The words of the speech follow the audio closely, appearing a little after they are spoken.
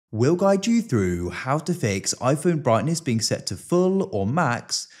We'll guide you through how to fix iPhone brightness being set to full or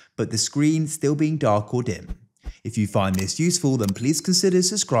max, but the screen still being dark or dim. If you find this useful, then please consider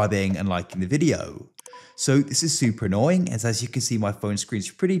subscribing and liking the video. So this is super annoying, as you can see my phone screen is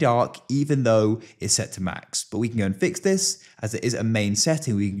pretty dark even though it's set to max. But we can go and fix this, as it is a main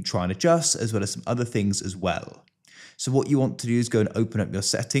setting we can try and adjust, as well as some other things as well. So what you want to do is go and open up your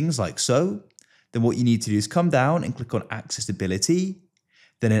settings like so. Then what you need to do is come down and click on accessibility.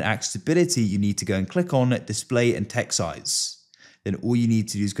 Then in accessibility, you need to go and click on display and text size. Then all you need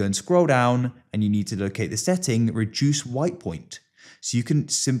to do is go and scroll down and you need to locate the setting, reduce white point. So you can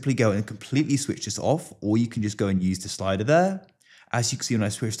simply go and completely switch this off, or you can just go and use the slider there. As you can see, when I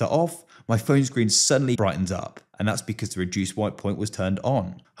switch that off, my phone screen suddenly brightens up, and that's because the reduced white point was turned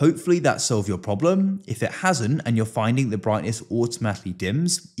on. Hopefully that solves your problem. If it hasn't and you're finding the brightness automatically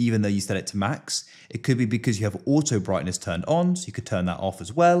dims, even though you set it to max, it could be because you have auto brightness turned on, so you could turn that off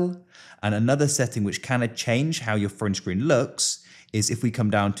as well. And another setting which can change how your phone screen looks is if we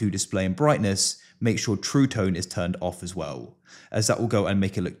come down to display and brightness, make sure True Tone is turned off as well, as that will go and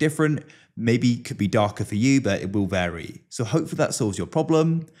make it look different. Maybe it could be darker for you, but it will vary. So hopefully that solves your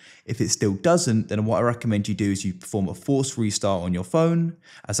problem. If it still doesn't, then what I recommend you do is you perform a forced restart on your phone,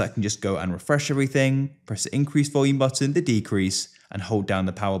 as that can just go and refresh everything, press the increase volume button, the decrease, and hold down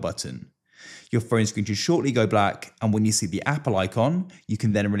the power button. Your phone screen should shortly go black, and when you see the Apple icon, you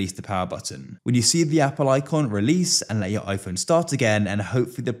can then release the power button. When you see the Apple icon, release and let your iPhone start again, and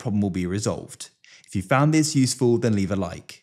hopefully the problem will be resolved. If you found this useful, then leave a like.